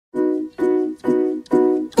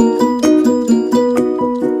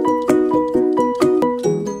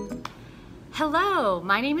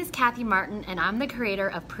my name is Kathy Martin and I'm the creator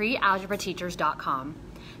of prealgebrateachers.com.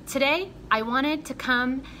 Today, I wanted to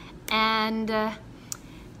come and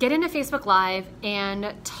get into Facebook Live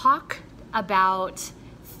and talk about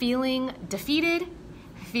feeling defeated,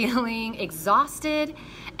 feeling exhausted,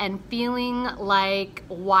 and feeling like,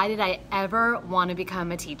 why did I ever want to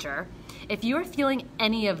become a teacher? If you are feeling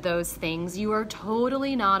any of those things, you are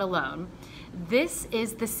totally not alone. This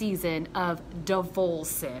is the season of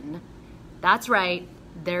DEVOLSON. That's right,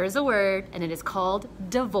 there is a word, and it is called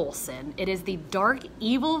DEVOLSON. It is the dark,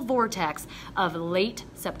 evil vortex of late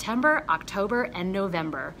September, October, and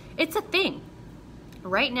November. It's a thing.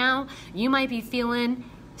 Right now, you might be feeling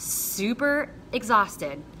super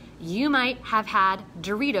exhausted. You might have had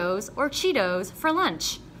Doritos or Cheetos for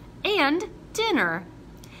lunch and dinner.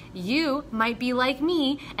 You might be like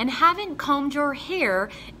me and haven't combed your hair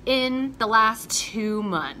in the last 2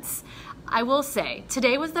 months. I will say,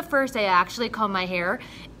 today was the first day I actually combed my hair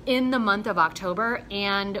in the month of October,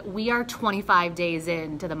 and we are 25 days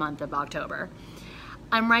into the month of October.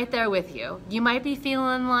 I'm right there with you. You might be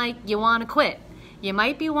feeling like you want to quit. You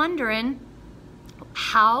might be wondering,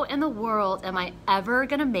 how in the world am I ever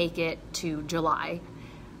gonna make it to July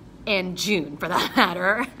and June for that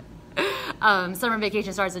matter? Summer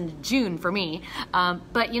vacation starts in June for me.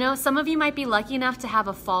 But you know, some of you might be lucky enough to have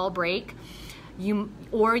a fall break.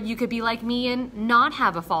 Or you could be like me and not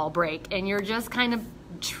have a fall break and you're just kind of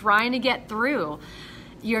trying to get through.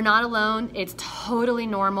 You're not alone. It's totally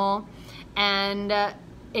normal. And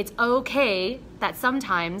it's okay that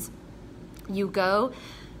sometimes you go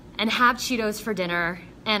and have Cheetos for dinner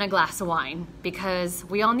and a glass of wine, because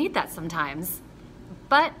we all need that sometimes.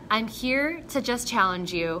 But I'm here to just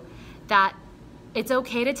challenge you that it's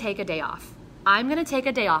okay to take a day off. I'm gonna take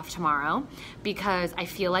a day off tomorrow because I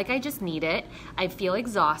feel like I just need it. I feel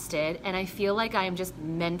exhausted and I feel like I'm just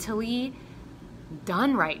mentally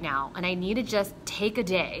done right now and I need to just take a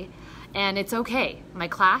day. And it's okay. My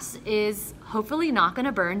class is hopefully not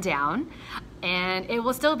gonna burn down and it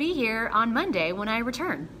will still be here on Monday when I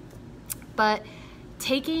return. But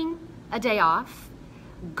taking a day off,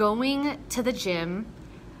 going to the gym,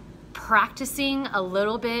 practicing a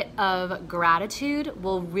little bit of gratitude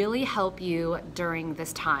will really help you during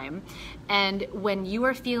this time. And when you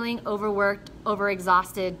are feeling overworked,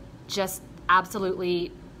 overexhausted, just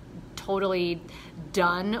absolutely, totally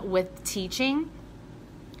done with teaching,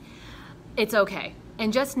 it's okay.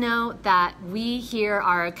 And just know that we here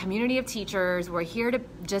are a community of teachers. We're here to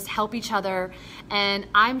just help each other. And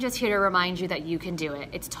I'm just here to remind you that you can do it.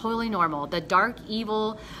 It's totally normal. The dark,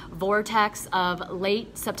 evil vortex of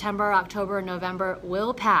late September, October, and November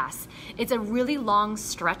will pass. It's a really long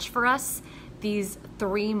stretch for us, these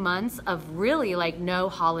 3 months of really like no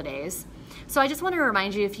holidays. So I just want to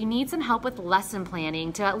remind you, if you need some help with lesson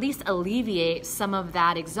planning to at least alleviate some of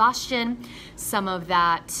that exhaustion, some of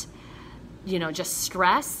that just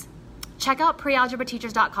stress, check out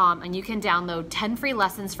prealgebrateachers.com and you can download 10 free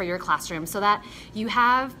lessons for your classroom so that you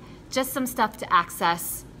have just some stuff to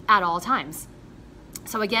access at all times.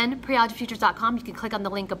 So again, prealgebrateachers.com, you can click on the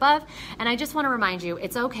link above, and I just want to remind you,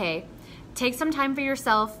 it's okay. Take some time for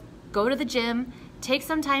yourself, go to the gym, take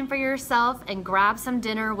some time for yourself and grab some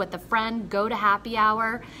dinner with a friend, go to happy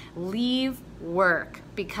hour, leave work,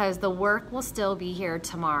 because the work will still be here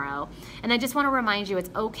tomorrow. And I just want to remind you,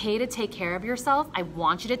 it's okay to take care of yourself. I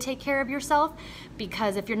want you to take care of yourself,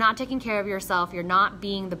 because if you're not taking care of yourself, you're not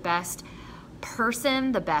being the best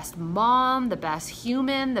person, the best mom, the best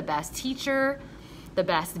human, the best teacher, the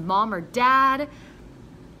best mom or dad,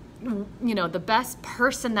 the best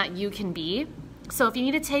person that you can be. So if you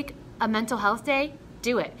need to take a mental health day,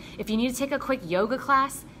 do it. If you need to take a quick yoga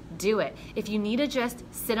class, do it. If you need to just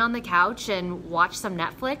sit on the couch and watch some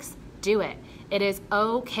Netflix, do it. It is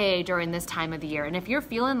okay during this time of the year. And if you're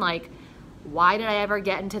feeling like, why did I ever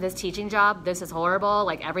get into this teaching job? This is horrible,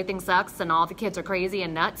 like everything sucks and all the kids are crazy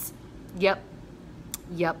and nuts. Yep,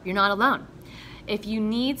 you're not alone. If you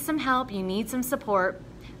need some help, you need some support,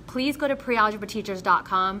 please go to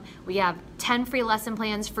prealgebrateachers.com. We have 10 free lesson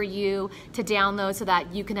plans for you to download so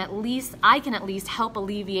that you can I can at least help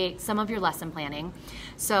alleviate some of your lesson planning.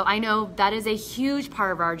 So I know that is a huge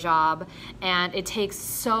part of our job and it takes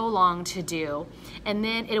so long to do. And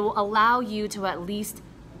then it will allow you to at least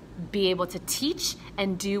be able to teach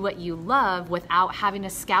and do what you love without having to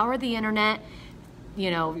scour the internet,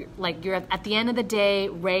 like you're at the end of the day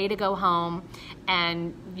ready to go home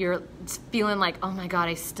and you're feeling like, oh my God,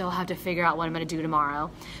 I still have to figure out what I'm gonna do tomorrow.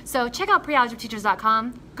 So check out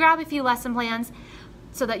prealgebrateachers.com, grab a few lesson plans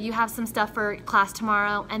so that you have some stuff for class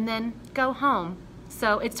tomorrow, and then go home.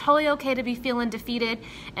 So it's totally okay to be feeling defeated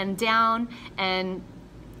and down and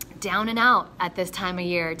down and out at this time of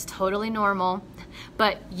year. It's totally normal,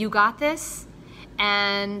 but you got this.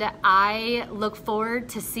 And I look forward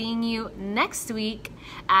to seeing you next week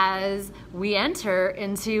as we enter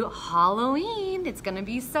into Halloween. It's gonna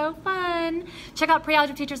be so fun. Check out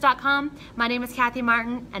prealgebrateachers.com. My name is Kathy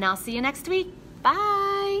Martin, and I'll see you next week.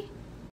 Bye.